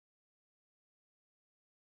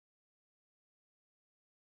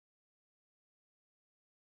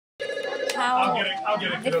how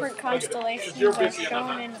different constellations are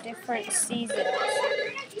shown in different seasons.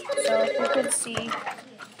 So if you could see,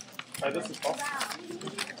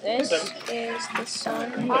 this is the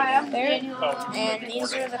sun right there, and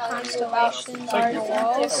these are the constellations on the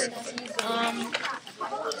walls.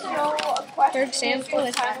 For example,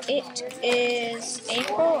 if it is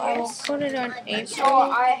April, I will put it on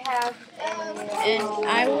April, and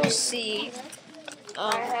I will see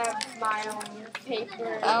my own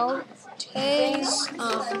paper. Altes,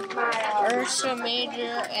 Ursa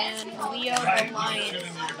Major, and Leo the Lion.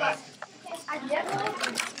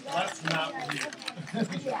 That's not real.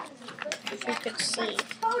 If you could see.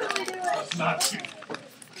 That's not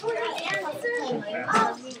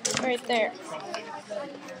Right there.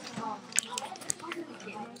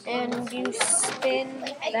 And you spin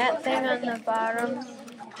that thing on the bottom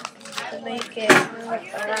to make it move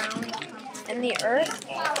around. And the Earth,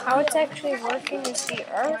 how it's actually working is the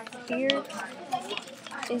Earth here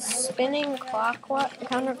is spinning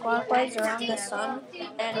counterclockwise around the sun.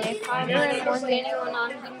 And if you're in one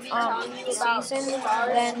season,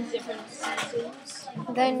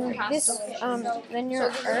 then your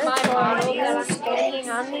Earth will be standing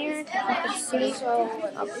on the Earth. You can see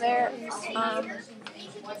up there.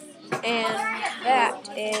 And that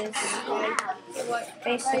is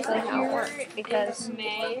basically how it works, because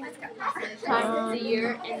May time of the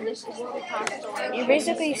year, and this is the constellation. you're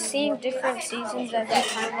basically seeing different seasons as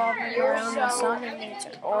it's revolving around the sun in its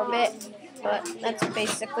orbit, but that's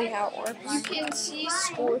basically how it works. You can see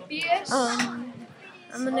Scorpius I'm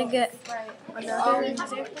gonna get another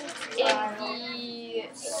example. in the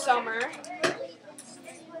summer.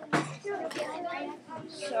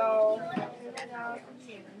 So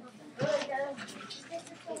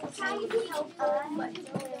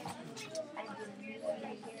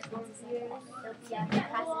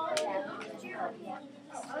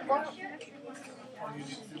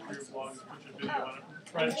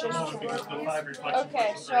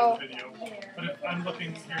okay, so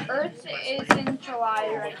Earth is in July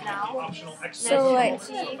right now. So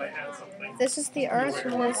this is the Earth,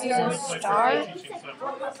 and this is a star,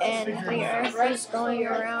 and the Earth is going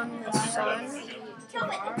around the sun.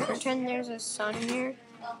 Pretend there's a sun here.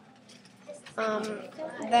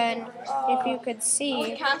 Then if you could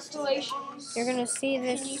see, Constellations. you're gonna see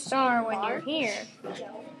this star when you're here.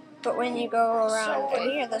 But when you go around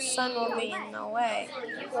here, the sun will be in the way,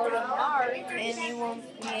 Go to Mars. and you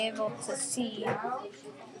won't be able to see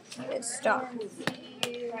this star.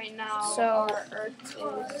 Right now, So our Earth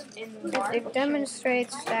is in Mars. it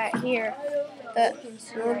demonstrates that here,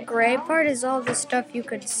 the gray part is all the stuff you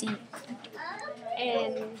could see.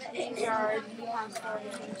 And these are the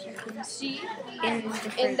constellations you can see. In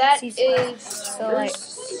different And that seasons. is So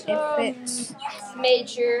if it's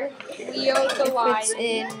Major, Leo the Lion, it's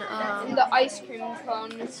in and the ice cream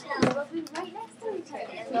cones.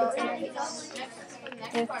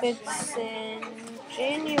 if it's in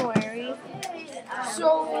January,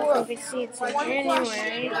 So if you see it's in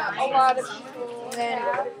January, a lot of people then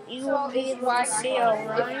you will be able to see if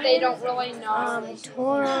they Orion, don't really know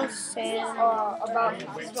Taurus, and about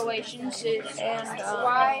constellations is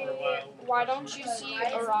why don't you see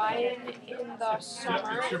Orion in the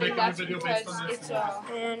summer? And that's because it's a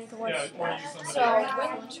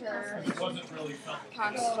winter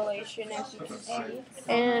constellation, as you can see.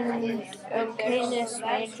 and Canis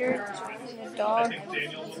Major, the dog,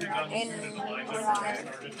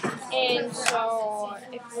 And so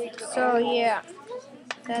if we go, so yeah,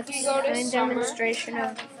 that's we go to a summer. demonstration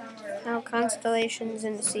of how constellations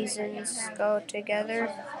and seasons go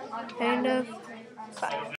together, kind of. Bye.